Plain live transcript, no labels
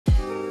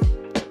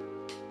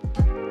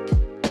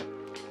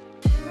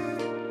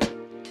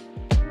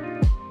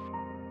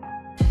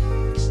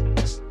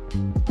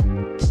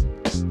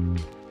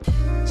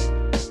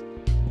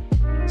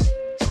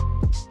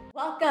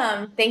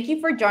Thank you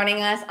for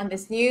joining us on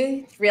this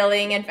new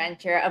thrilling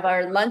adventure of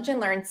our Lunch and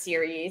Learn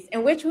series,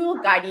 in which we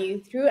will guide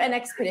you through an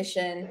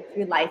expedition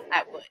through life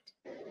at Wood.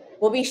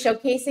 We'll be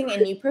showcasing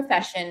a new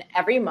profession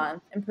every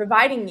month and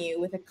providing you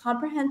with a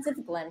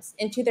comprehensive glimpse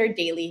into their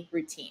daily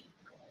routine,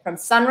 from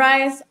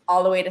sunrise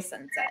all the way to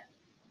sunset,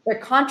 their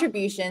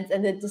contributions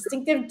and the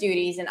distinctive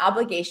duties and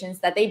obligations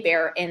that they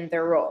bear in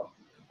their role.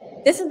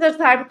 This is the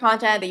type of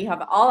content that you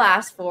have all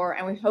asked for,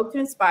 and we hope to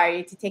inspire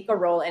you to take a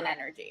role in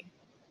energy.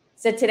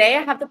 So today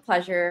I have the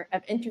pleasure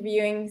of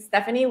interviewing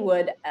Stephanie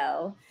Wood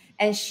L,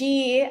 and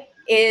she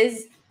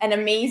is an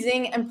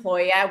amazing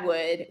employee at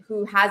Wood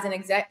who has an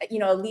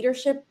a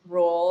leadership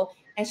role,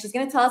 and she's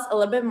going to tell us a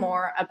little bit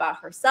more about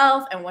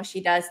herself and what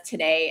she does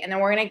today. And then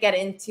we're going to get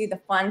into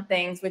the fun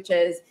things, which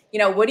is,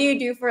 what do you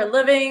do for a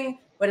living?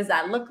 What does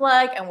that look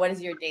like? And what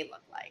does your day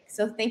look like?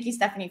 So thank you,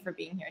 Stephanie, for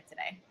being here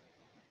today.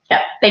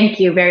 Yeah, thank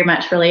you very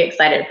much. Really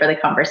excited for the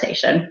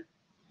conversation.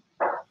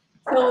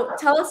 So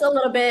tell us a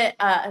little bit,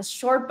 a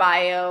short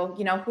bio,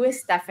 who is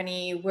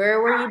Stephanie,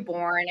 where were you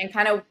born, and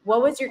kind of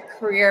what was your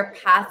career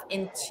path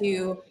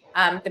into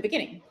the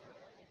beginning?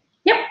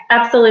 Yep,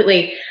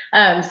 absolutely.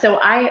 So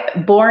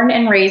I born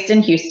and raised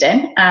in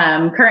Houston,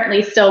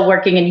 currently still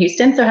working in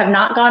Houston, so have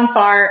not gone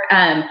far.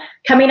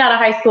 Coming out of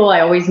high school, I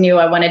always knew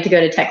I wanted to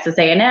go to Texas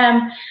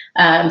A&M,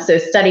 so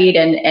studied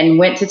and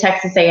went to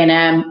Texas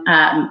A&M.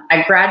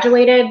 I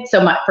graduated,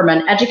 so from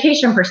an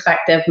education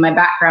perspective, my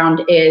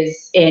background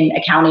is in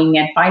accounting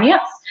and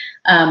finance.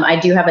 I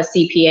do have a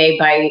CPA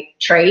by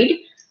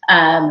trade.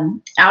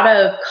 Out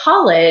of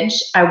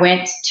college, I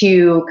went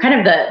to kind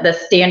of the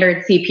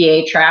standard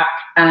CPA track,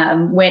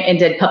 went and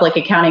did public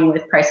accounting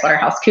with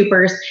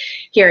PricewaterhouseCoopers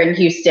here in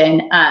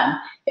Houston.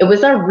 It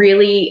was a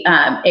really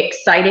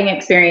exciting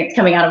experience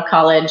coming out of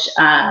college.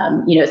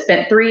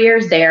 Spent 3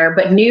 years there,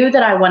 but knew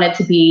that I wanted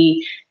to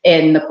be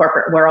in the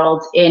corporate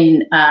world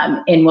in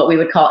what we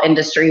would call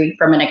industry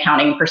from an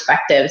accounting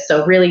perspective.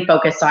 So really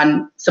focused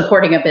on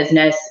supporting a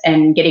business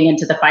and getting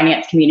into the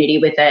finance community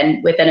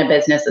within a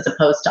business as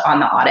opposed to on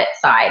the audit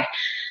side.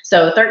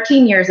 So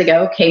 13 years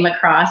ago, came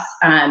across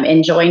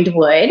and joined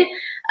Wood.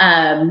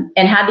 And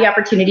had the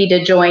opportunity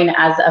to join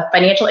as a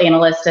financial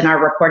analyst in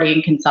our reporting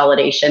and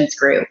consolidations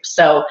group.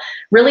 So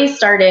really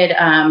started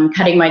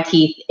cutting my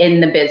teeth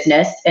in the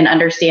business and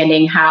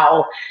understanding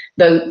how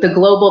the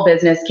global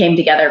business came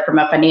together from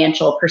a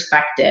financial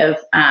perspective.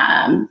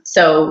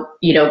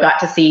 Got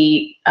to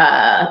see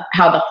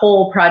how the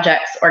whole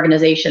projects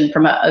organization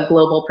from a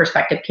global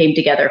perspective came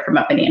together from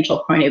a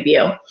financial point of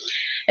view.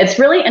 It's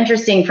really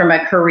interesting from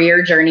a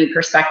career journey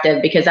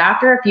perspective, because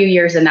after a few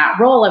years in that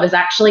role, I was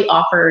actually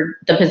offered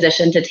the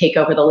position to take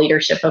over the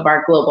leadership of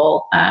our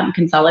global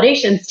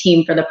consolidations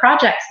team for the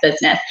projects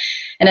business.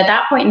 And at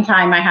that point in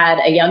time, I had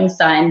a young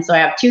son. So I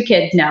have 2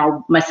 kids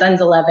now. My son's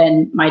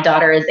 11, my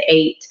daughter is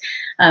 8.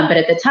 But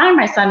at the time,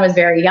 my son was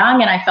very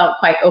young, and I felt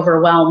quite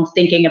overwhelmed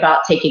thinking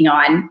about taking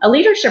on a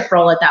leadership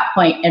role at that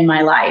point in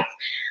my life.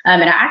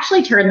 And I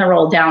actually turned the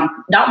role down,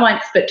 not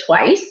once, but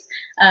twice,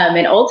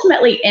 and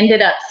ultimately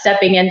ended up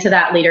stepping into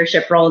that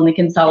leadership role in the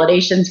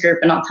consolidations group.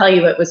 And I'll tell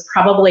you, it was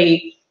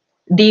probably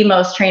the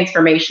most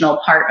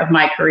transformational part of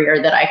my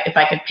career that if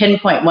I could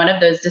pinpoint one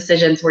of those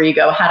decisions where you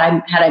go,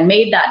 had I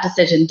made that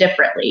decision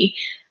differently,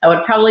 I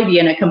would probably be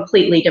in a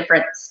completely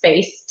different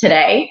space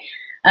today.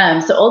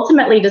 So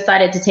ultimately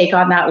decided to take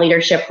on that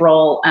leadership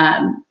role,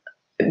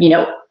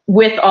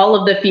 with all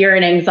of the fear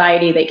and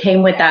anxiety that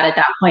came with that at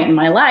that point in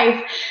my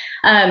life.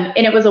 And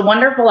it was a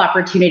wonderful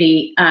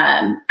opportunity.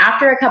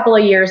 After a couple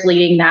of years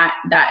leading that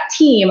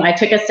team, I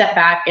took a step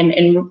back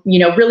and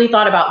really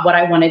thought about what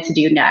I wanted to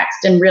do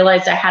next, and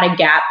realized I had a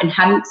gap and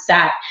hadn't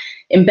sat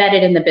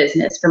embedded in the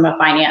business from a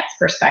finance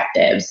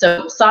perspective.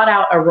 So sought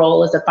out a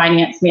role as a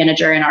finance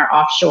manager in our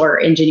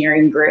offshore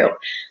engineering group.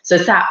 So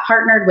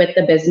partnered with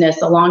the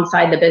business,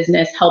 alongside the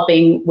business,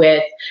 helping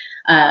with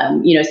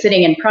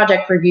sitting in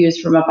project reviews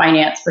from a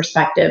finance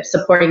perspective,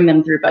 supporting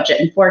them through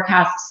budget and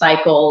forecast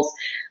cycles,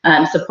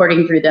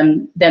 supporting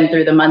them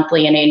through the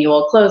monthly and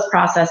annual close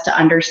process to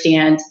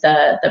understand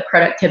the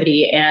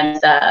productivity and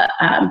the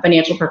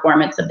financial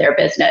performance of their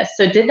business.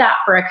 So did that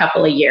for a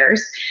couple of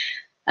years.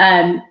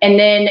 And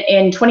then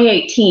in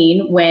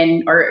 2018,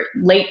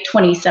 late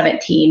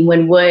 2017,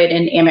 when Wood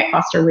and Amec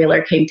Foster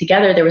Wheeler came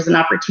together, there was an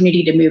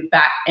opportunity to move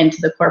back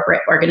into the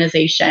corporate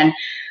organization,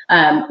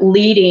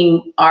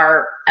 leading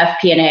our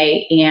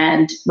FP&A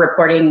and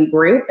reporting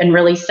group, and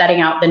really setting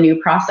out the new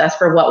process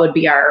for what would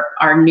be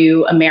our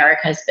new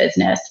Americas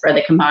business for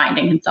the combined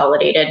and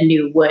consolidated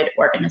new Wood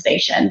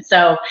organization.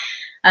 So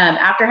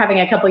after having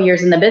a couple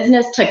years in the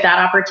business, took that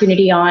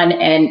opportunity on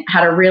and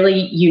had a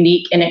really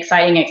unique and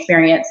exciting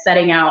experience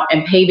setting out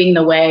and paving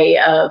the way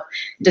of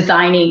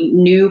designing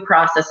new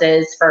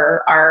processes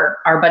for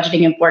our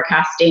budgeting and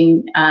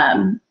forecasting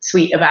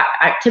suite of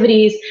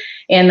activities,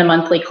 and the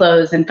monthly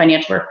close and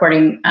financial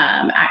reporting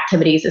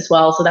activities as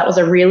well. So that was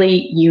a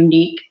really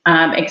unique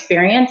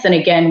experience, and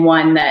again,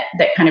 one that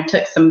kind of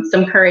took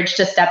some courage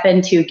to step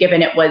into,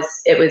 given it was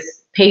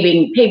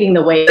paving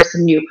the way for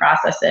some new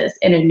processes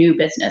in a new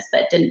business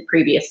that didn't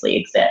previously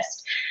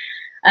exist.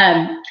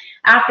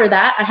 After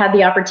that, I had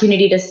the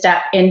opportunity to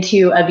step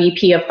into a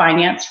VP of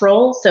finance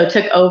role. So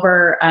took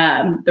over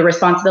the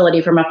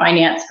responsibility from a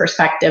finance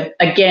perspective,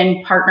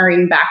 again,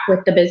 partnering back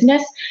with the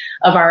business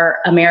of our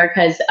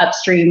America's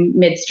upstream,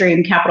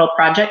 midstream capital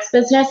projects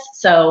business.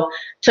 So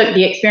took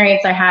the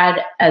experience I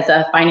had as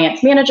a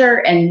finance manager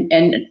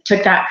and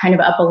took that kind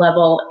of up a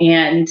level,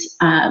 and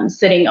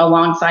sitting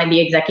alongside the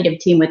executive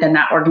team within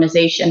that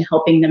organization,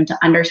 helping them to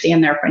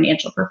understand their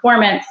financial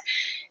performance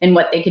and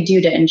what they could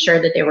do to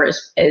ensure that they were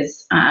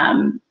as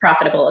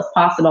profitable as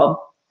possible.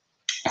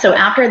 So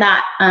after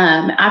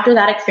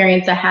that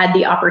experience, I had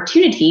the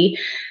opportunity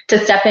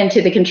to step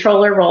into the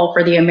controller role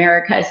for the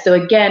Americas. So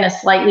again, a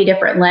slightly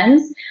different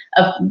lens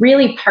of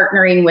really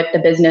partnering with the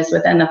business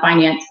within the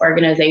finance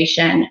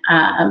organization.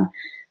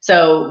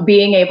 So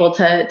being able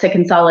to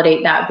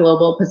consolidate that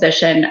global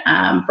position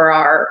for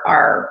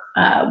our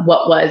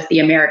what was the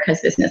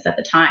Americas business at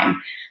the time,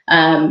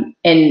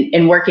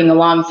 and working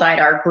alongside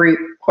our group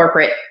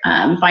corporate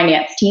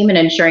finance team and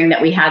ensuring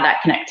that we had that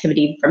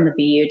connectivity from the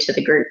BU to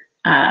the group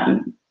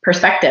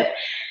perspective.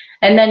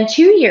 And then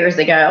 2 years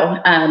ago,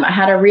 I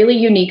had a really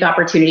unique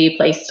opportunity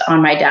placed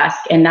on my desk,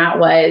 and that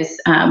was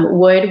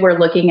Wood were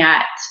looking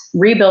at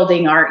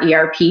rebuilding our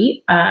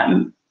ERP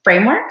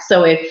framework.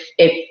 So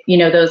if you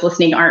know, those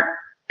listening aren't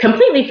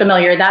completely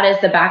familiar, that is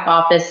the back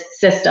office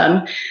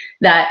system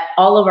that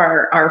all of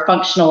our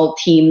functional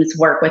teams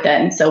work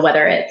within. So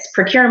whether it's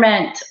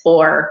procurement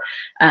or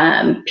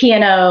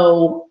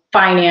P&O,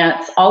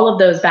 finance, all of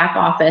those back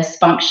office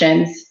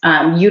functions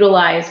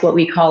utilize what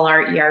we call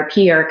our ERP,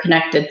 or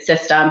connected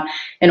system,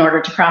 in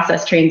order to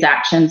process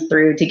transactions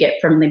through to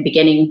get from the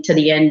beginning to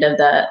the end of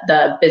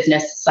the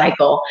business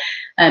cycle.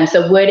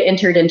 So Wood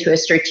entered into a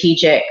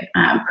strategic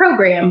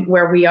program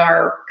where we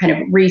are kind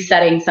of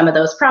resetting some of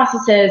those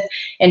processes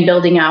and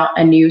building out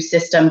a new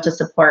system to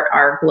support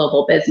our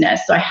global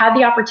business. So I had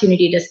the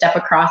opportunity to step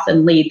across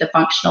and lead the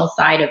functional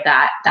side of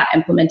that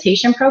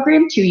implementation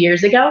program 2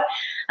 years ago.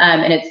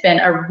 And it's been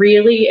a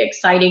really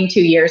exciting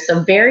 2 years.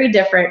 So very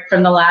different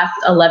from the last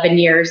 11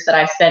 years that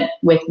I've spent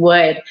with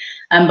Wood,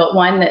 but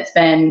one that's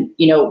been,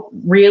 you know,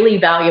 really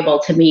valuable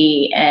to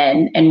me,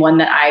 and one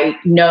that I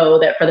know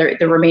that for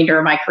the remainder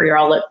of my career,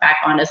 I'll look back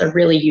on as a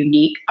really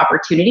unique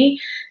opportunity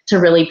to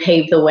really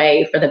pave the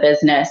way for the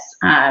business.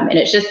 And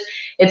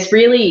it's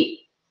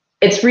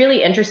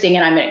really interesting,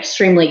 and I'm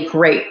extremely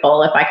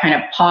grateful, if I kind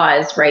of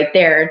pause right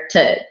there,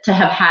 to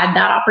have had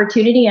that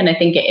opportunity. And I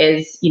think it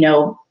is, you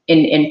know,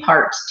 in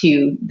part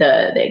to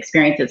the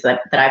experiences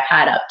that I've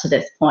had up to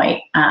this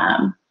point.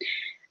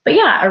 But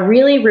yeah, a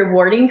really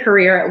rewarding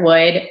career at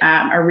Wood,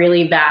 a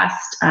really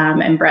vast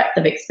and breadth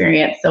of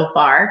experience so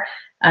far,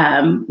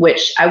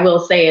 which I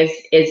will say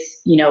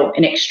is you know,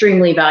 an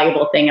extremely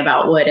valuable thing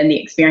about Wood and the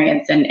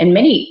experience, and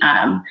many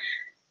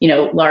you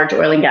know, large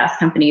oil and gas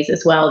companies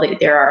as well. That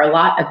there are a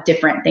lot of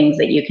different things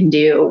that you can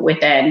do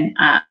within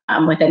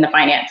the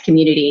finance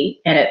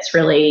community, and it's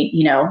really,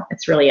 you know,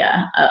 it's really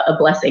a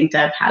blessing to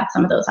have had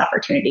some of those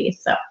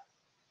opportunities. So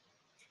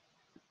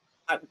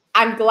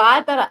I'm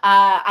glad that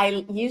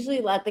I usually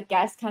let the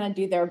guests kind of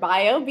do their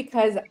bio,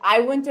 because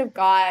I wouldn't have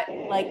got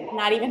like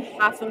not even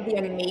half of the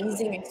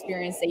amazing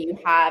experience that you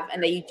have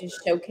and that you just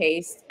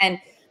showcased. And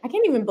I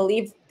can't even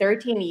believe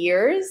 13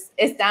 years.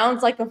 It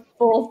sounds like a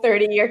full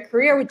 30-year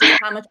career with just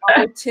how much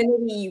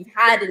opportunity you've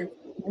had and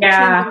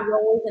changing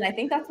roles. And I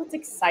think that's what's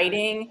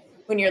exciting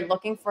when you're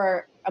looking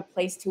for a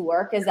place to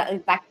work, is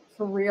that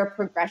career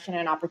progression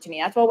and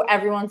opportunity. That's what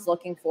everyone's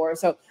looking for.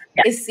 So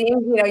it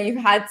seems, you know,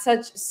 you've had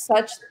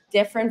such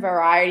different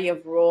variety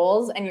of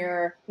roles, and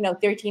you're, you know,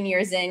 13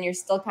 years in, you're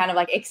still kind of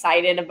like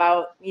excited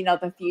about, you know,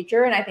 the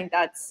future. And I think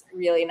that's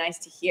really nice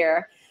to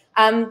hear.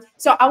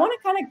 So I want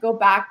to kind of go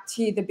back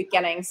to the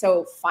beginning.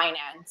 So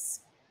finance.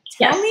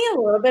 Tell me a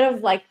little bit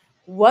of like,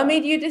 what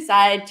made you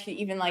decide to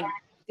even like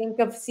think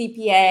of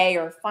CPA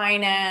or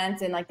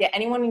finance, and like, did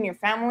anyone in your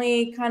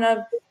family kind of,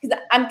 because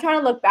I'm trying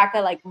to look back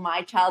at like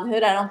my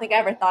childhood, I don't think I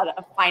ever thought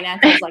of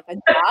finance as like a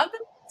job.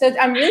 So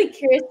I'm really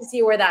curious to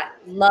see where that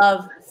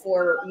love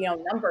for, you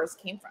know, numbers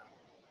came from.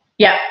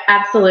 Yeah,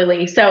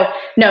 absolutely. So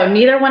no,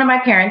 neither one of my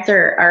parents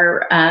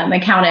are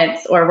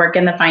accountants or work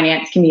in the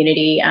finance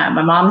community.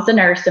 My mom's a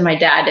nurse and my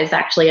dad is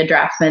actually a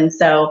draftsman.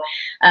 So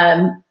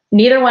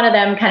neither one of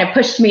them kind of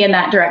pushed me in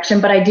that direction,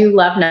 but I do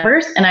love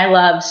numbers, and I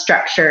love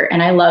structure,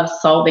 and I love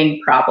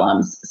solving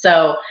problems.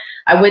 So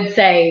I would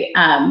say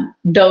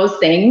those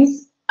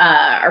things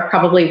are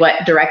probably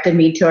what directed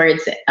me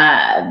towards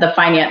the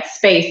finance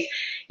space.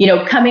 You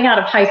know, coming out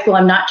of high school,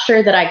 I'm not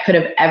sure that I could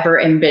have ever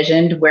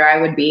envisioned where I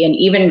would be, and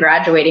even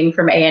graduating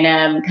from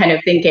A&M, kind of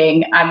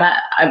thinking I'm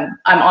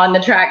on the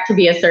track to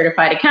be a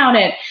certified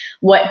accountant.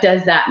 What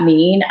does that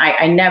mean?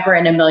 I never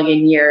in a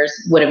million years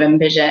would have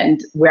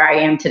envisioned where I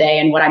am today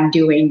and what I'm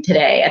doing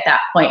today at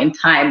that point in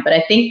time. But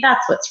I think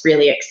that's what's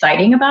really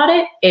exciting about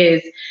it,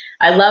 is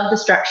I love the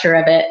structure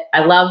of it.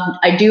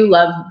 I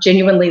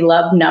genuinely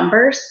love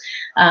numbers.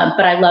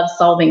 But I love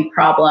solving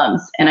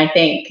problems. And I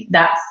think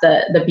that's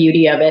the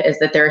beauty of it, is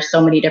that there are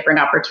so many different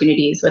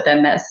opportunities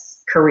within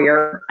this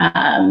career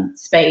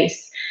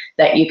space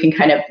that you can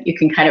kind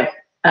of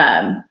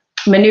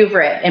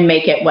maneuver it and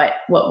make it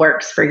what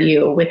works for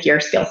you with your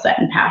skill set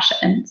and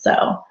passion.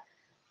 So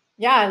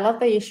yeah, I love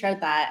that you shared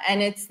that.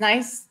 And it's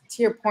nice,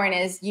 to your point,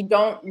 is you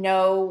don't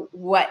know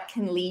what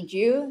can lead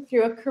you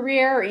through a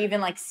career or even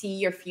like see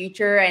your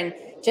future and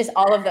just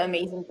all of the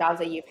amazing jobs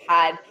that you've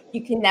had.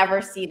 You can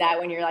never see that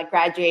when you're like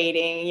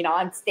graduating, you know,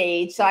 on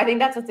stage. So I think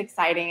that's what's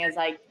exciting, is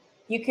like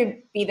you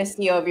could be the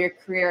CEO of your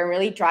career and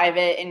really drive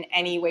it in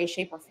any way,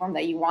 shape, or form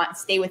that you want.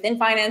 Stay within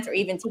finance, or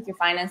even take your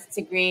finance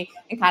degree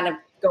and kind of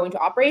go into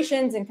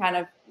operations and kind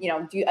of, you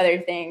know, do other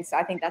things. So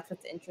I think that's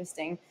what's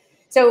interesting.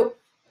 So,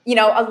 you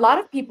know, a lot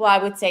of people, I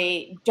would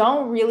say,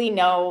 don't really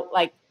know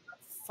like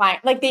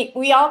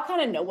we all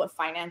kind of know what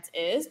finance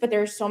is, but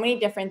there's so many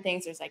different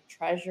things. There's like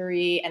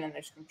treasury, and then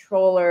there's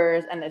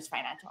controllers, and there's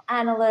financial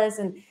analysts,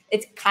 and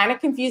it's kind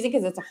of confusing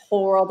because it's a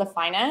whole world of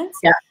finance.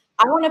 Yeah.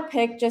 I want to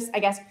pick just, I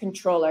guess,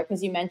 controller,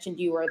 because you mentioned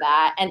you were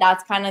that, and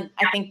that's kind of,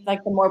 I think,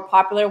 like the more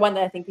popular one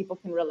that I think people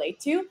can relate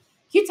to.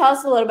 Can you tell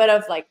us a little bit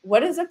of like, what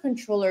does a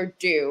controller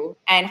do,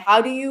 and how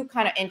do you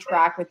kind of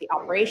interact with the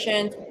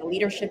operations, with the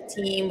leadership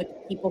team, with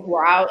the people who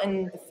are out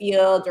in the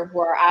field or who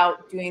are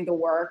out doing the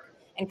work,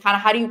 and kind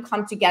of how do you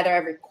come together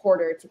every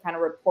quarter to kind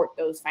of report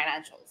those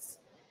financials?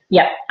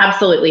 Yeah,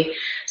 absolutely.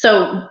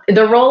 So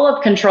the role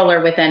of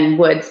controller within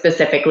Wood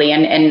specifically,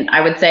 and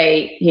I would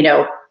say, you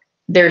know,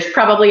 there's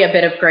probably a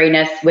bit of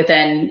grayness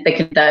within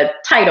the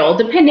title,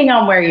 depending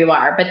on where you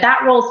are. But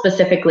that role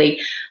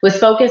specifically was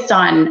focused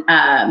on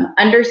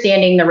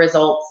understanding the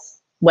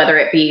results, whether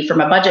it be from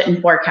a budget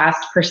and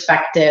forecast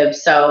perspective.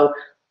 So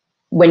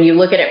when you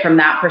look at it from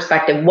that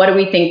perspective, what do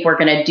we think we're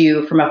going to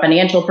do from a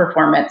financial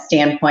performance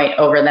standpoint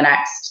over the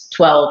next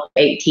 12,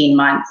 18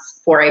 months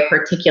for a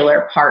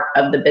particular part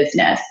of the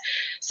business?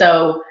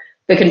 So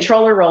the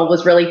controller role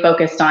was really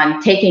focused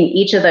on taking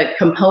each of the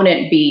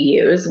component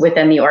BUs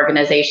within the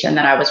organization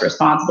that I was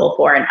responsible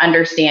for and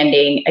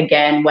understanding,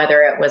 again,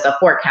 whether it was a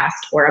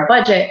forecast or a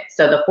budget,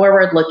 so the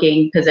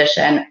forward-looking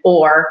position,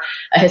 or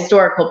a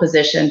historical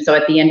position, so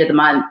at the end of the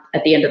month,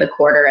 at the end of the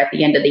quarter, at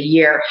the end of the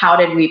year, how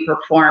did we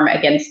perform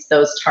against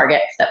those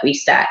targets that we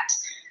set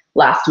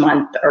last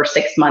month or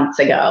 6 months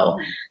ago?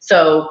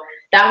 So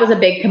that was a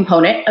big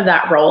component of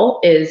that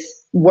role, is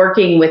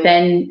working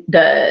within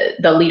the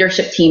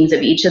leadership teams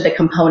of each of the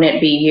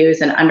component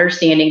BUs and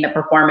understanding the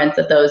performance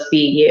of those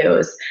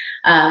BUs.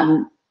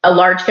 A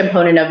large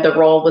component of the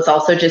role was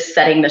also just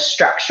setting the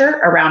structure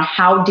around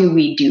how do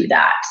we do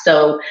that.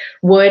 So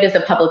Wood is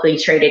a publicly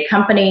traded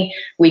company.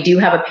 We do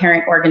have a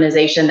parent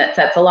organization that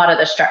sets a lot of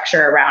the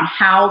structure around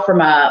how, from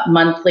a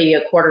monthly,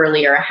 a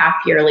quarterly, or a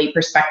half-yearly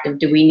perspective,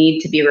 do we need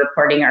to be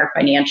reporting our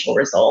financial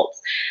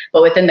results.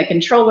 But within the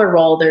controller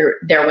role,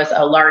 there was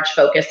a large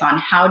focus on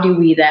how do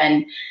we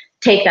then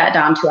take that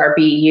down to our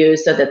BU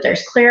so that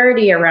there's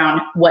clarity around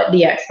what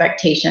the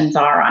expectations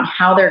are on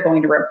how they're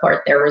going to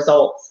report their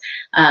results,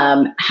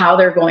 how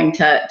they're going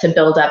to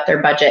build up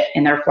their budget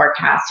and their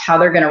forecast, how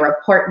they're going to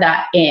report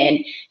that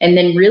in, and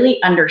then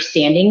really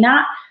understanding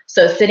that.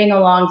 So sitting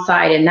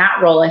alongside, in that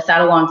role, I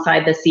sat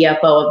alongside the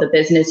CFO of the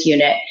business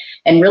unit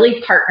and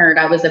really partnered.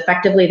 I was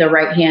effectively the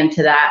right hand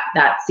to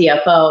that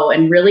CFO,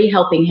 and really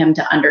helping him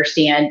to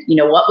understand, you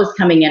know, what was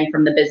coming in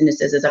from the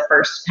businesses as a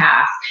first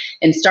pass,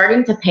 and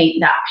starting to paint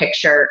that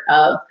picture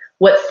of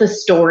what's the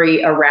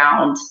story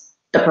around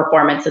the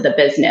performance of the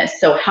business.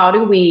 So how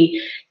do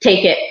we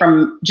take it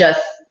from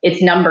just it's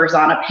numbers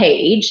on a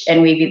page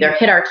and we've either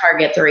hit our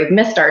targets or we've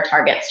missed our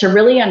targets, to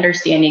really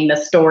understanding the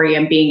story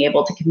and being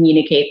able to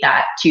communicate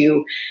that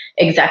to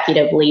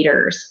executive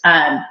leaders.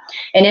 And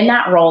in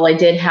that role, I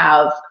did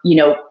have, you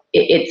know,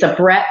 it's a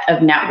breadth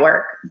of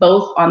network,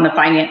 both on the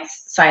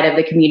finance side of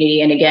the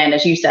community, and again,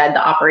 as you said,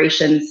 the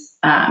operations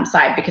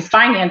side, because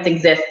finance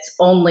exists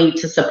only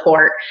to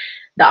support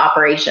the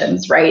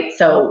operations, right?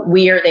 So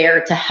we are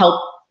there to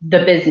help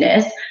the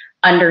business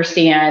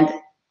understand,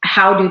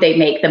 how do they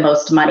make the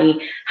most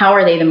money? How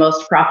are they the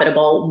most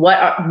profitable?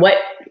 What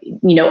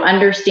you know,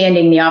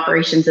 understanding the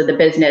operations of the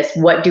business,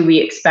 what do we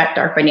expect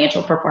our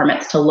financial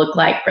performance to look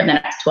like for the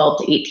next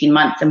 12 to 18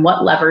 months? And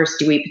what levers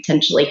do we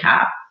potentially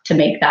have to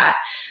make that,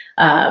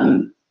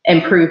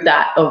 improve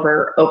that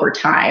over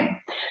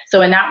time?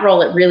 So in that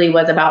role, it really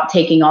was about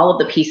taking all of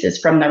the pieces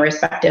from the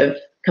respective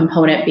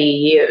component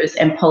BUs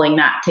and pulling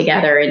that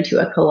together into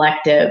a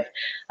collective,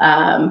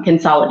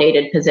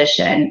 consolidated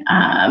position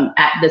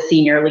at the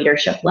senior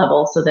leadership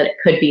level, so that it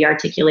could be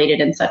articulated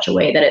in such a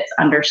way that it's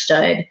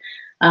understood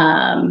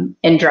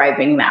in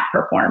driving that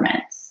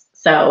performance.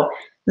 So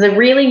it's a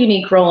really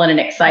unique role and an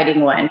exciting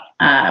one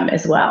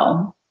as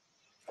well.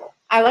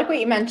 I like what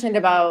you mentioned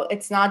about,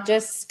 it's not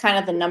just kind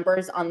of the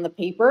numbers on the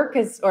paper,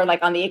 or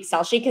like on the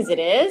Excel sheet, because it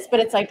is, but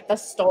it's like the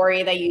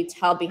story that you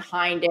tell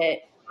behind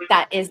it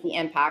that is the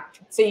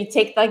impact. So you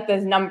take like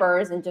those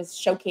numbers and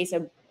just showcase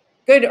a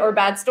good or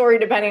bad story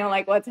depending on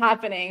like what's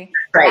happening.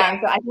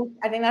 Right. So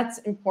I think that's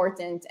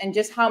important, and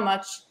just how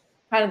much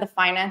kind of the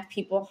finance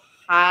people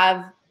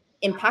have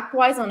impact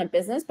wise on a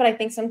business. But I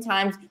think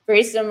sometimes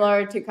very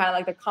similar to kind of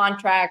like the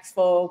contracts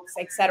folks,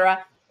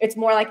 etc. It's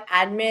more like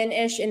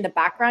admin-ish in the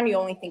background. You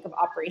only think of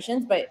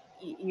operations, but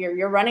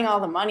you're running all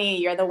the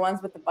money. You're the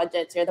ones with the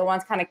budgets. You're the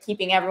ones kind of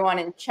keeping everyone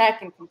in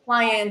check and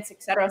compliance,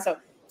 et cetera. So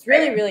it's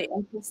really, really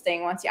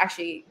interesting once you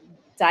actually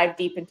dive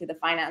deep into the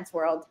finance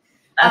world.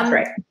 That's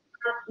right.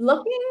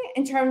 Looking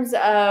in terms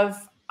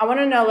of, I want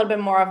to know a little bit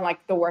more of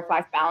like the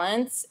work-life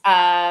balance.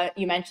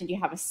 You mentioned you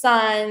have a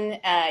son,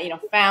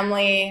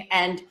 family,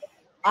 and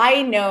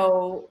I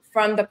know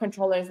from the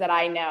controllers that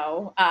I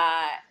know,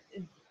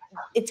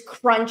 it's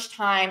crunch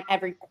time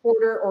every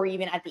quarter or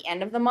even at the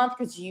end of the month,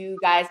 because you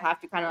guys have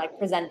to kind of like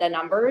present the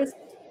numbers,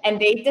 and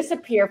they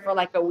disappear for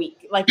like a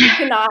week. Like you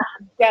cannot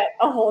get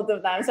a hold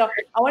of them. So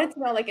I wanted to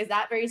know, like, is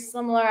that very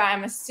similar?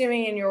 I'm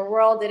assuming in your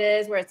world it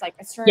is, where it's like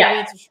a certain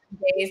weeks or certain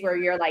days where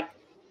you're like,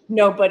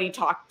 nobody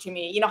talked to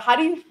me. How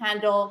do you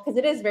handle, because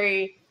it is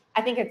very,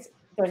 I think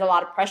there's a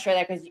lot of pressure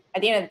there, because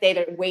at the end of the day,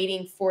 they're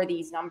waiting for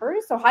these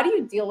numbers. So how do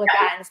you deal with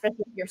that? And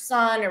especially with your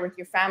son or with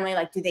your family,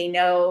 like, do they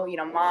know,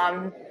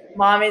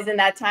 mom is in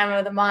that time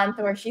of the month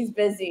where she's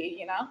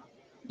busy,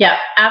 Yeah,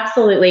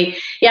 absolutely.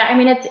 Yeah. I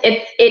mean,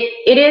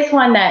 it is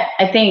one that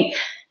I think,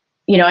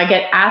 I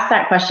get asked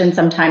that question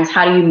sometimes,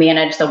 how do you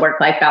manage the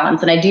work-life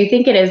balance? And I do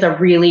think it is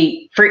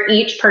for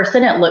each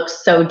person, it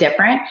looks so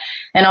different.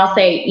 And I'll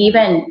say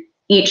even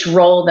each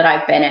role that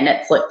I've been in,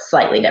 it's looked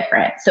slightly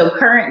different. So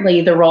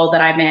currently the role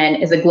that I'm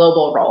in is a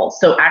global role.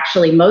 So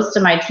actually most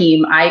of my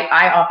team,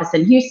 I office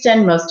in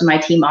Houston, most of my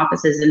team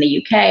offices in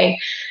the UK.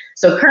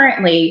 So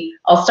currently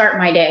I'll start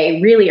my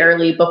day really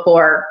early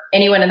before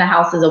anyone in the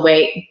house is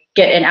awake,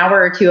 get an hour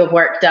or two of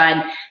work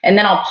done, and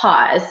then I'll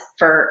pause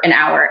for an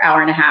hour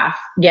and a half,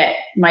 get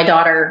my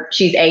daughter,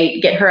 she's 8,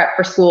 get her up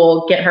for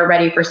school, get her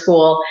ready for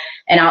school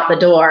and out the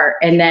door,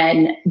 and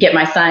then get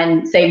my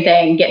son, same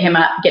thing, get him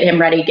up, get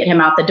him ready, get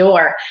him out the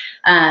door,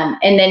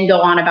 and then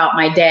go on about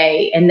my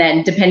day. And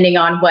then depending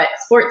on what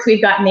sports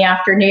we've got in the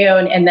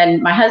afternoon, and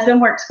then my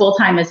husband works full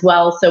time as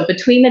well. So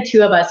between the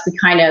two of us,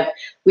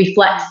 we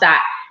flex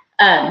that.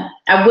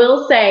 I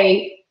will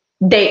say,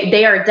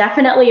 they are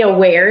definitely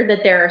aware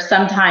that there are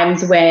some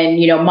times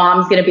when,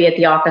 mom's going to be at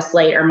the office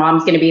late or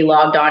mom's going to be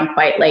logged on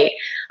quite late.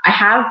 I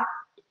have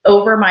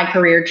over my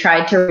career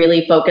tried to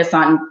really focus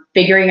on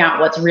figuring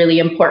out what's really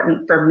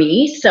important for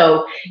me.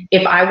 So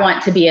if I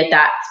want to be at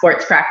that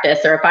sports practice,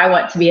 or if I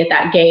want to be at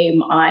that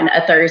game on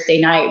a Thursday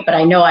night, but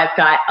I know I've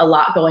got a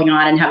lot going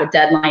on and have a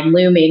deadline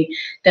looming,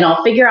 then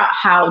I'll figure out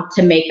how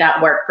to make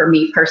that work for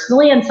me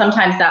personally. And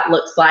sometimes that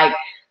looks like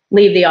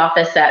leave the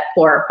office at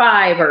 4 or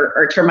 5,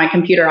 or turn my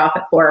computer off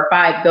at 4 or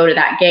 5, go to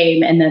that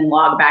game, and then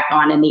log back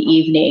on in the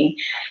evening.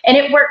 And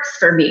it works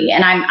for me.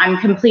 And I'm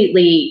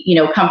completely,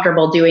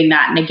 comfortable doing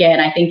that. And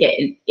again, I think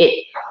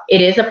it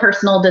is a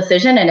personal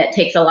decision, and it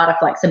takes a lot of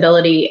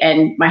flexibility.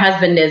 And my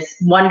husband is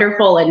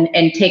wonderful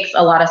and takes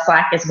a lot of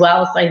slack as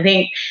well. So I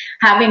think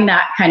having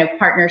that kind of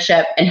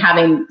partnership and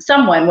having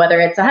someone,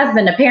 whether it's a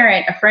husband, a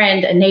parent, a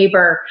friend, a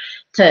neighbor,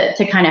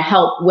 to kind of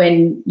help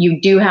when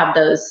you do have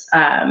those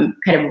kind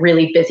of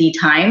really busy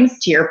times.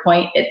 To your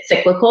point, it's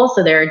cyclical.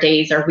 So there are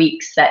days or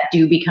weeks that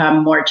do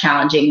become more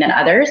challenging than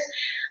others.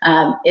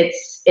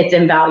 It's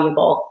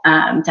invaluable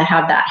to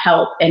have that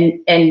help,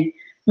 and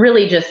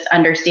really just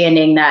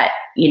understanding that,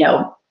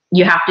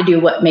 you have to do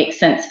what makes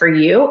sense for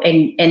you.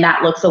 And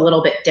that looks a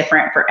little bit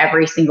different for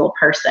every single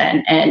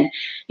person. And,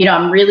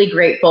 I'm really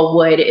grateful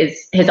Wood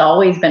has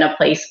always been a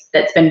place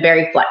that's been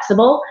very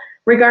flexible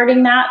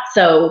regarding that.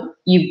 So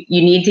you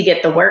need to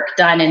get the work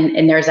done,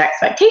 and there's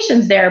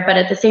expectations there, but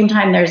at the same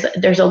time,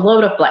 there's a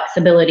load of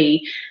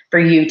flexibility for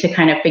you to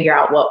kind of figure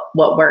out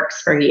what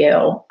works for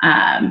you.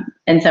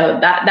 And so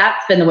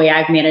that's been the way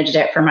I've managed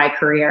it for my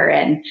career,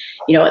 and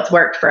it's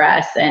worked for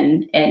us,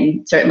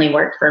 and certainly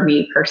worked for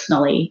me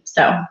personally.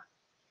 So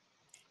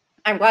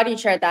I'm glad you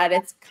shared that.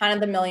 It's kind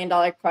of the $1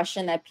 million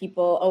question that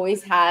people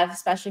always have,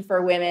 especially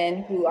for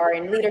women who are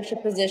in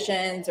leadership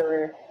positions,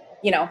 or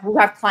who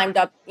have climbed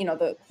up,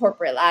 the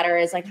corporate ladder,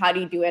 is like, how do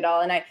you do it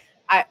all? And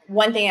I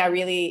one thing I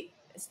really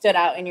stood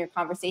out in your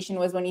conversation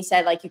was when you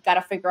said, like, you've got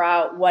to figure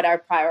out what are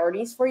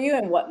priorities for you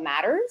and what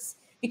matters,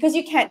 because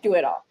you can't do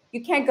it all.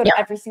 You can't go to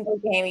every single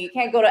game. You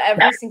can't go to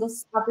every single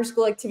after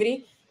school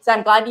activity. So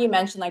I'm glad you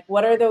mentioned, like,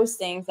 what are those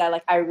things that,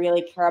 like, I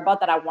really care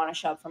about, that I want to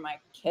show up for my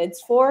kids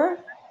for?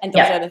 And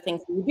those are the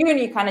things that you do, and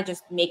you kind of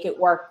just make it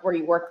work, where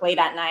you work late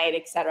at night,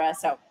 et cetera.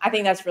 So I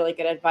think that's really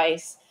good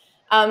advice.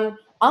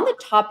 On the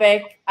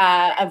topic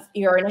of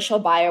your initial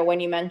bio, when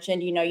you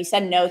mentioned, you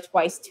said no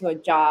twice to a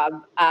job,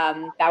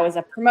 that was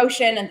a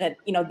promotion, and that,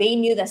 they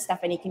knew that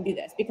Stephanie can do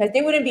this, because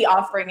they wouldn't be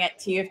offering it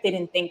to you if they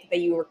didn't think that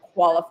you were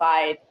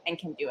qualified and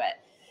can do it.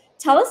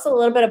 Tell us a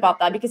little bit about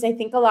that, because I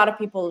think a lot of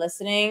people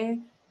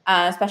listening,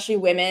 especially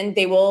women,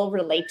 they will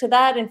relate to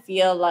that and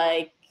feel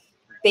like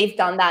they've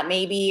done that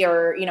maybe,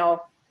 or,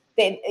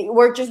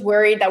 we're just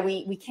worried that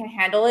we can't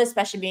handle it,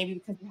 especially maybe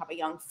because we have a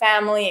young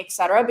family, et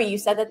cetera. But you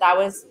said that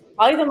was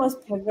probably the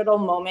most pivotal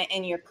moment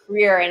in your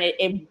career, and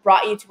it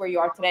brought you to where you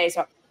are today.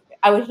 So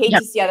I would hate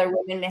to see other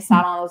women miss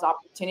out on those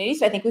opportunities.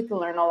 So I think we can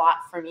learn a lot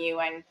from you.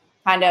 And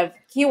can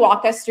you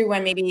walk us through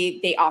when maybe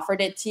they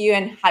offered it to you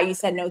and how you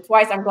said no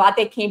twice? I'm glad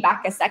they came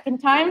back a second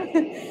time. So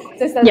it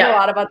says a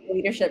lot about the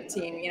leadership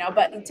team,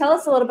 but tell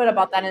us a little bit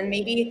about that and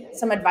maybe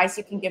some advice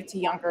you can give to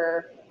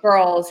younger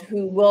girls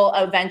who will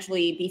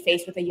eventually be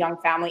faced with a young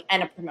family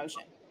and a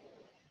promotion.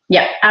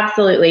 Yeah,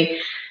 absolutely.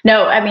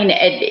 No, I mean,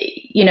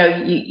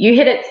 you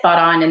hit it spot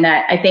on in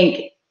that I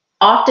think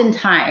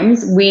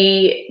oftentimes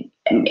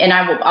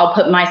I'll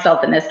put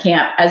myself in this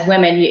camp. As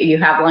women, you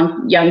have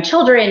young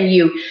children,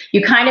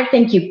 you kind of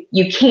think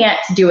you can't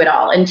do it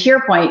all. And to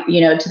your point,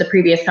 to the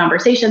previous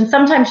conversation,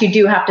 sometimes you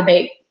do have to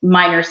make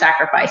minor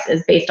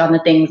sacrifices based on the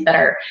things that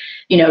are,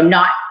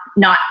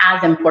 not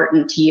as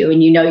important to you,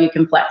 and you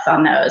can flex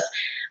on those.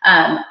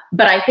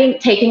 But I think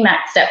taking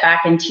that step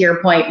back, and to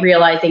your point,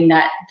 realizing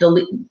that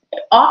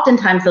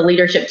oftentimes the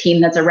leadership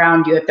team that's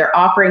around you, if they're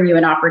offering you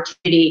an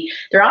opportunity,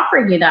 they're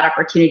offering you that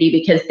opportunity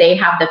because they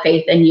have the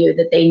faith in you,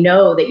 that they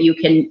know that you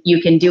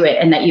can do it,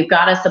 and that you've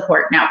got a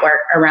support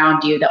network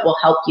around you that will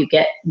help you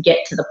get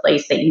to the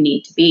place that you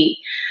need to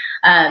be.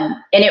 And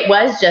it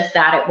was just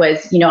that. It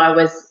was,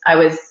 I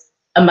was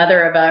a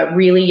mother of a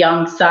really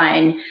young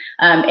son,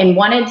 and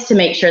wanted to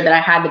make sure that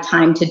I had the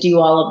time to do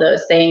all of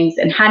those things,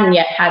 and hadn't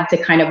yet had to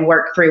kind of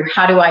work through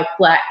how do I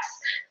flex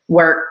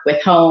work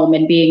with home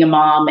and being a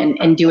mom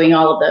and doing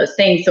all of those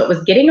things. So it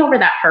was getting over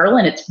that hurdle,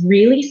 and it's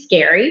really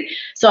scary.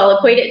 So I'll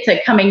equate it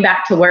to coming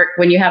back to work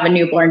when you have a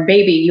newborn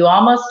baby. You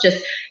almost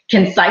just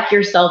can psych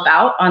yourself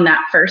out on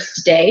that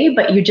first day,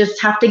 but you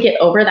just have to get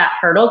over that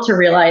hurdle to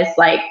realize,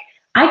 like,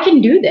 I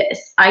can do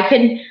this. I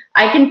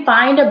can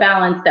find a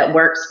balance that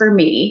works for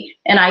me,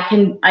 and I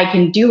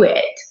can do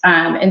it.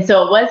 And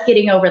so it was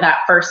getting over that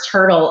first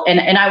hurdle. And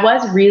I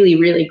was really,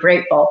 really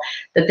grateful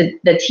that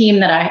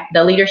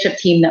the leadership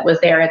team that was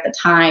there at the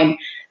time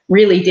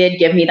really did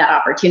give me that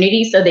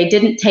opportunity. So they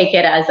didn't take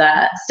it as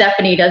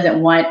Stephanie doesn't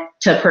want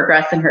to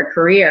progress in her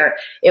career.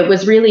 It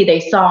was really,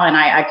 they saw, and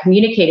I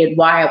communicated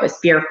why I was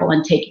fearful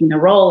in taking the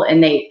role.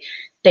 And they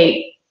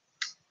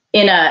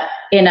in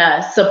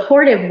a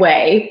supportive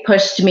way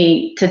pushed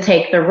me to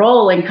take the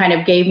role, and kind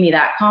of gave me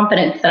that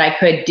confidence that I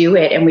could do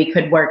it, and we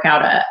could work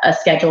out a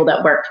schedule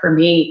that worked for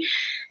me.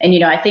 And,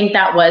 I think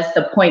that was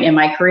the point in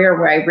my career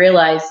where I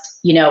realized,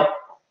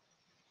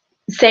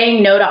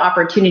 saying no to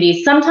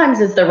opportunities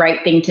sometimes is the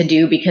right thing to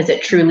do because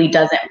it truly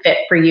doesn't fit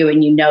for you,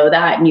 and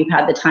that, and you've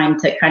had the time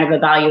to kind of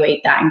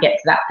evaluate that and get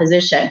to that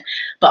position.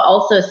 But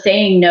also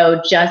saying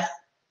no just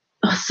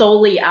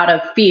solely out of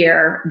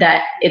fear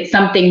that it's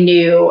something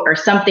new or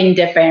something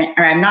different,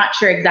 or I'm not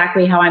sure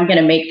exactly how I'm going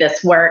to make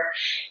this work,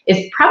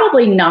 is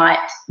probably not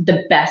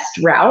the best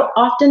route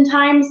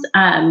oftentimes.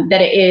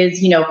 That it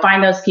is,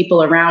 find those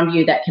people around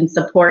you that can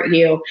support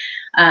you,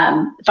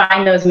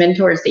 find those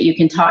mentors that you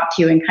can talk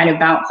to and kind of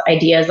bounce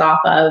ideas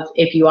off of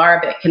if you are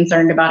a bit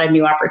concerned about a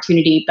new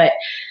opportunity. But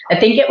I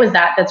think it was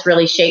that's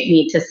really shaped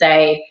me to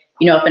say,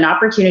 if an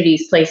opportunity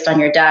is placed on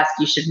your desk,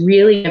 you should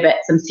really give it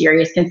some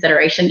serious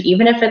consideration,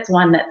 even if it's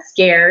one that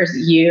scares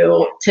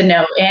you to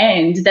no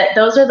end. That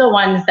those are the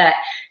ones that,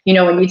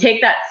 when you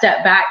take that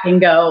step back and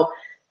go,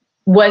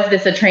 was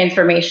this a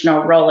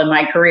transformational role in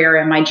my career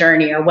and my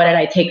journey, or what did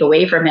I take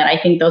away from it?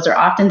 I think those are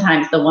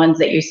oftentimes the ones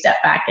that you step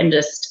back and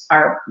just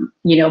are,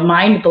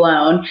 mind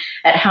blown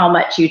at how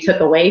much you took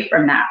away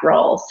from that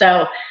role.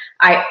 So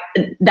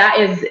that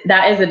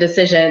is a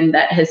decision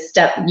that has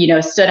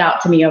stood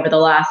out to me over the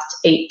last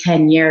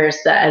 8-10 years,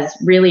 that as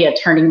really a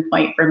turning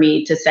point for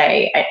me to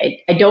say,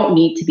 I don't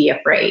need to be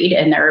afraid.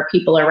 And there are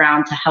people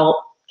around to help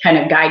kind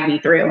of guide me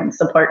through and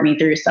support me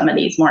through some of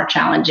these more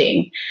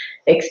challenging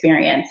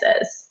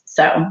experiences.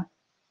 So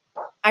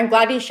I'm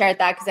glad you shared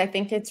that, because I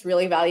think it's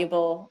really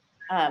valuable,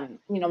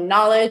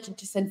 knowledge and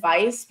just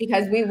advice,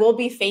 because we will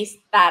be faced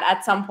that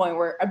at some point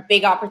where a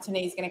big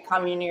opportunity is going to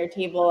come in your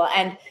table.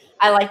 And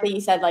I like that you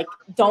said, like,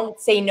 don't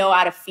say no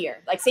out of fear.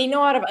 Like, say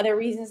no out of other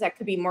reasons that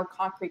could be more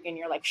concrete, and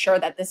you're like sure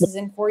that this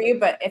isn't for you.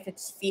 But if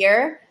it's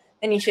fear,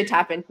 then you should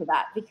tap into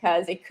that,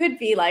 because it could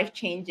be life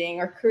changing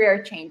or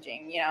career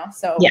changing.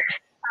 So yeah.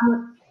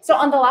 So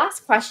on the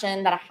last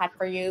question that I had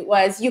for you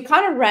was, you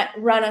kind of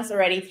run us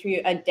already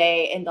through a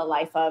day in the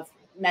life of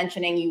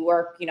mentioning you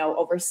work,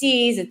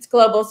 overseas. It's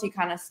global, so you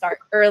kind of start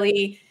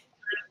early.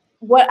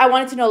 What I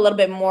wanted to know a little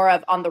bit more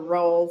of on the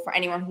role for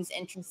anyone who's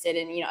interested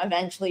in,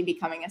 eventually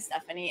becoming a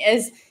Stephanie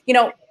is,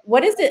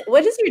 what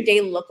does your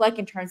day look like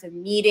in terms of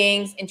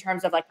meetings, in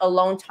terms of like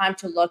alone time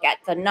to look at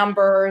the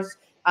numbers,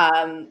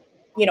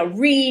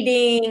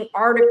 reading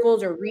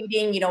articles or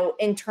reading,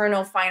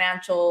 internal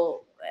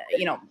financial,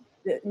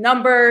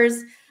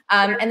 numbers.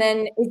 And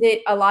then is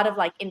it a lot of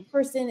like in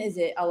person? Is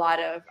it a lot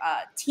of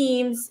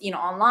Teams,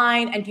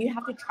 online? And do you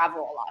have to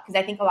travel a lot?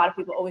 Because I think a lot of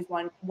people always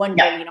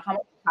wonder, how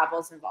much travel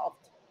is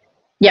involved.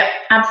 Yeah,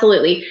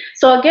 absolutely.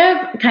 So I'll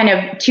give kind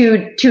of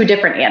two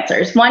different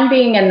answers. One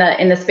being in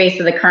the space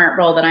of the current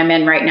role that I'm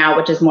in right now,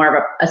 which is more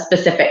of a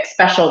specific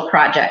special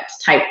project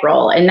type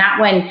role. And that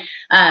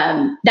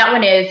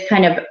one is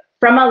kind of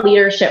from a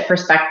leadership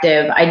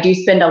perspective. I do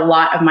spend a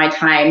lot of my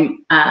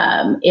time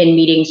in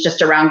meetings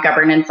just around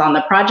governance on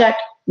the project,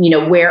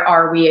 where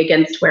are we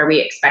against where we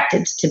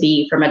expected to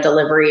be from a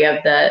delivery of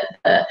the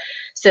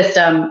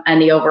system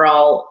and the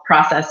overall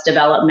process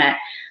development.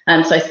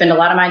 So I spend a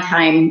lot of my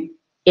time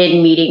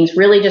in meetings,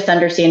 really just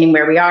understanding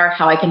where we are,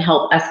 how I can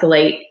help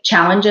escalate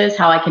challenges,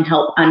 how I can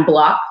help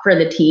unblock for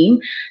the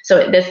team. So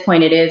at this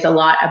point, it is a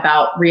lot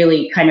about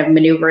really kind of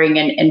maneuvering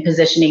and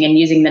positioning and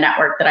using the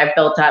network that I've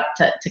built up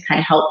to kind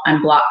of help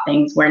unblock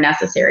things where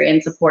necessary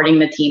and supporting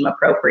the team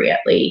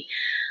appropriately.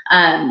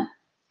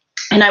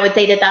 And I would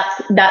say that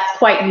that's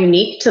quite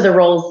unique to the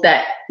roles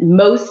that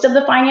most of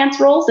the finance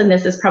roles, and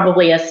this is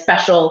probably a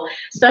special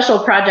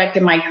project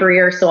in my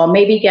career. So I'll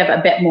maybe give a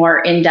bit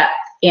more in-depth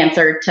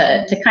answer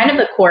to kind of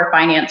the core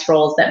finance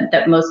roles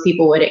that most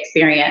people would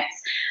experience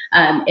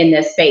in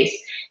this space.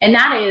 And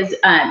that is,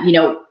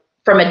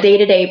 from a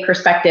day-to-day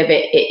perspective,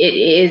 it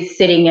is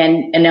sitting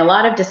in a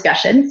lot of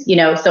discussions,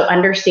 so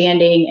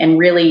understanding and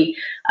really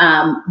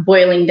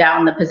boiling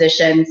down the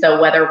position. So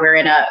whether we're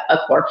in a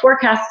core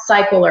forecast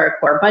cycle or a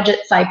core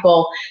budget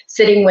cycle,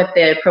 sitting with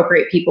the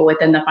appropriate people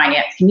within the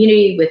finance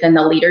community, within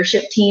the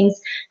leadership teams,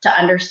 to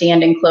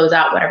understand and close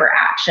out whatever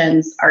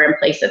actions are in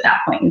place at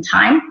that point in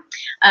time.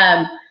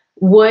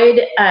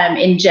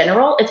 In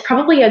general, it's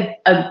probably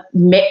a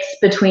mix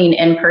between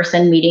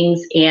in-person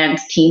meetings and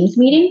Teams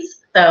meetings.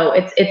 So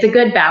it's a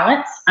good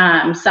balance.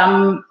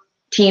 Some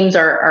teams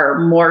are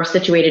more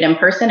situated in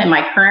person. In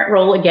my current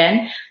role,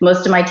 again,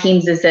 most of my team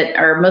is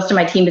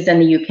in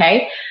the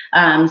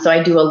UK. So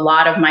I do a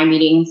lot of my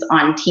meetings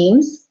on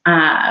Teams,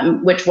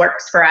 which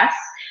works for us.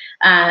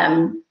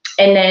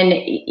 And then,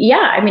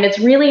 it's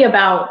really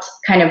about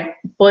kind of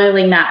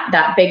boiling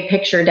that big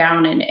picture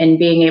down and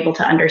being able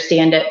to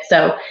understand it.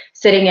 So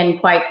sitting in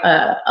quite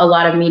a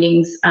lot of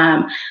meetings,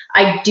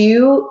 I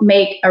do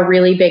make a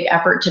really big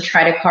effort to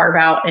try to carve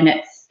out, and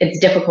it's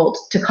difficult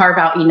to carve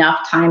out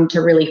enough time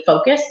to really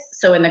focus.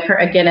 So in the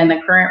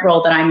current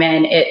role that I'm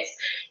in, it's,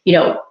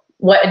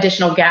 what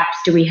additional gaps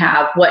do we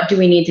have? What do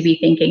we need to be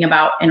thinking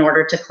about in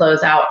order to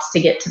close out to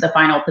get to the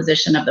final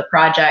position of the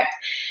project?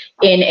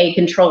 In a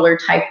controller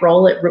type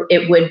role,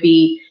 it would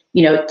be,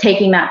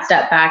 taking that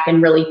step back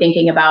and really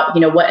thinking about,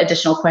 what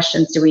additional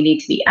questions do we need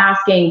to be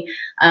asking,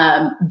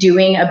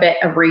 doing a bit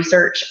of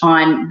research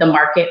on the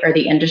market or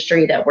the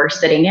industry that we're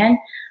sitting in,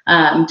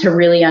 to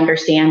really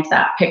understand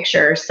that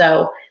picture.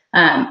 So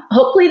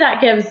hopefully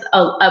that gives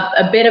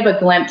a bit of a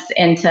glimpse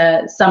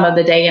into some of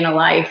the day in a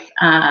life,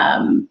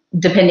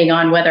 depending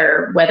on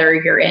whether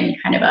you're in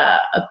kind of a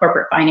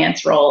corporate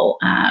finance role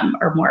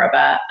or more of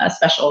a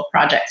special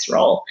projects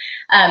role.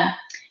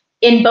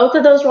 In both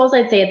of those roles,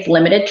 I'd say it's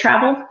limited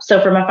travel. So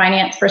from a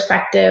finance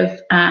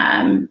perspective,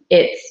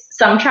 it's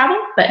some travel,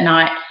 but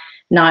not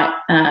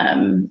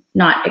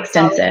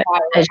extensive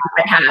as you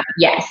would have.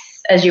 Yes,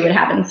 as you would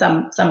have in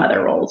some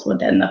other roles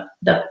within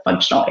the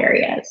functional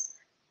areas.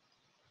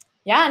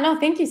 Yeah, no,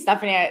 thank you,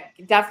 Stephanie.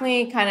 It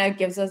definitely kind of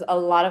gives us a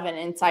lot of an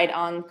insight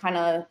on kind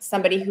of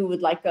somebody who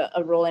would like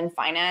a role in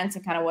finance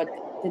and kind of what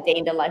the day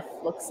in the life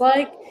looks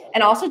like,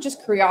 and also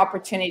just career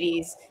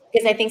opportunities.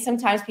 Because I think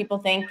sometimes people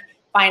think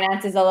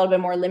finance is a little bit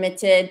more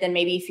limited than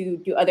maybe if you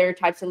do other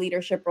types of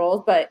leadership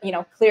roles, but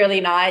clearly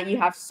not. You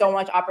have so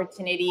much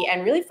opportunity,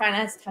 and really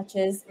finance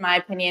touches, in my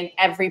opinion,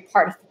 every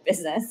part of the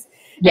business.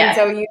 Yes.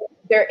 And so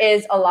there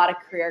is a lot of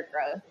career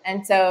growth.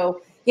 And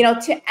so,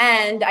 to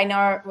end, I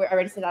know we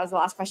already said that was the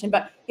last question,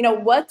 but,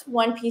 what's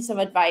one piece of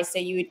advice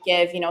that you would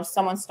give,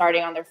 someone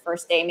starting on their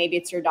first day? Maybe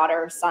it's your daughter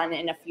or son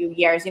in a few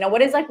years.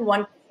 What is like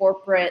one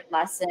corporate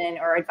lesson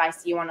or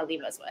advice you want to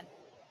leave us with?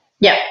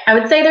 Yeah, I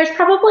would say there's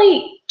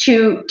probably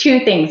two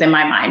things in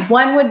my mind.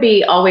 One would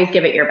be always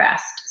give it your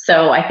best.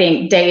 So I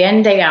think day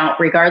in, day out,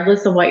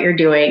 regardless of what you're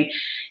doing,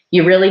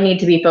 you really need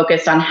to be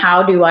focused on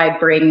how do I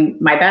bring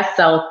my best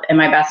self and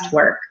my best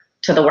work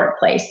to the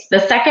workplace. The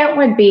second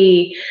would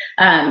be,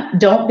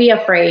 don't be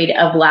afraid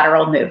of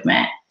lateral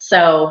movement.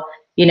 So,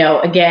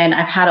 again,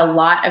 I've had a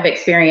lot of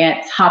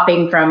experience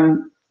hopping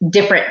from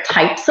different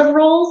types of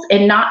roles,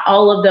 and not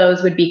all of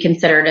those would be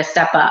considered a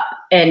step up.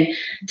 And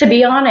to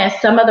be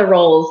honest, some of the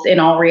roles, in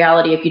all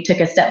reality, if you took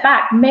a step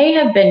back, may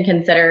have been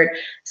considered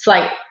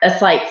a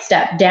slight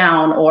step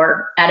down,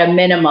 or at a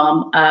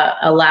minimum,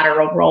 a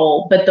lateral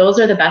role. But those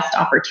are the best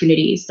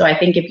opportunities. So I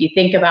think if you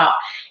think about,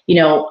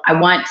 I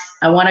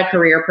want a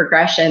career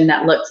progression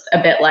that looks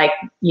a bit like,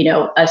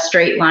 a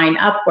straight line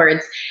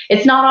upwards.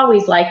 It's not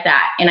always like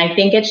that. And I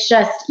think it's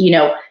just,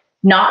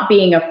 not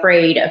being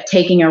afraid of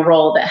taking a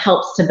role that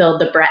helps to build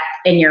the breadth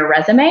in your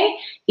resume,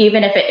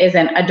 even if it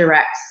isn't a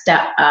direct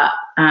step up.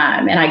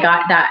 And I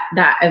got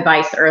that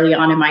advice early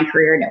on in my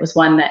career, and it was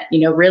one that,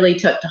 really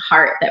took to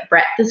heart, that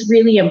breadth is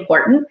really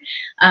important.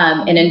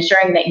 And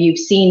ensuring that you've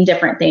seen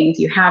different things,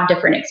 you have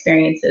different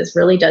experiences,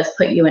 really does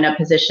put you in a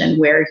position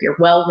where you're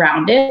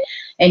well-rounded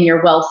and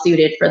you're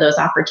well-suited for those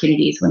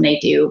opportunities when they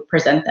do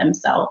present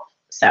themselves.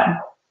 So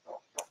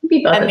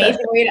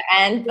amazing way to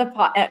end the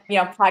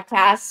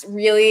podcast.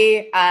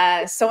 Really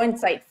so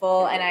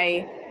insightful, and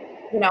I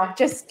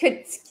just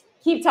could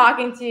keep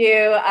talking to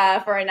you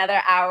for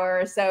another hour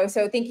or so.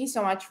 So thank you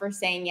so much for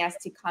saying yes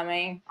to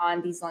coming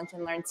on these Lunch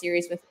and Learn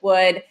series with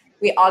Wood.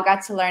 we all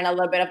got to learn a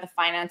little bit of the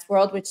finance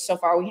world, which so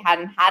far we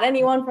hadn't had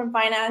anyone from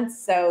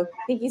finance. So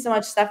thank you so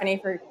much, Stephanie,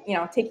 for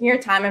taking your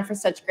time and for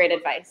such great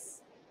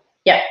advice.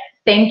 Yep.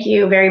 Thank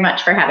you very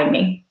much for having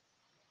me.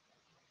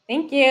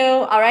 Thank you.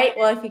 All right.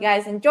 Well, if you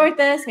guys enjoyed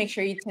this, make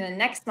sure you tune in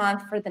next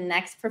month for the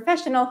next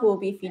professional who will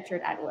be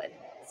featured at Wood.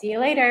 See you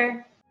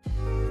later.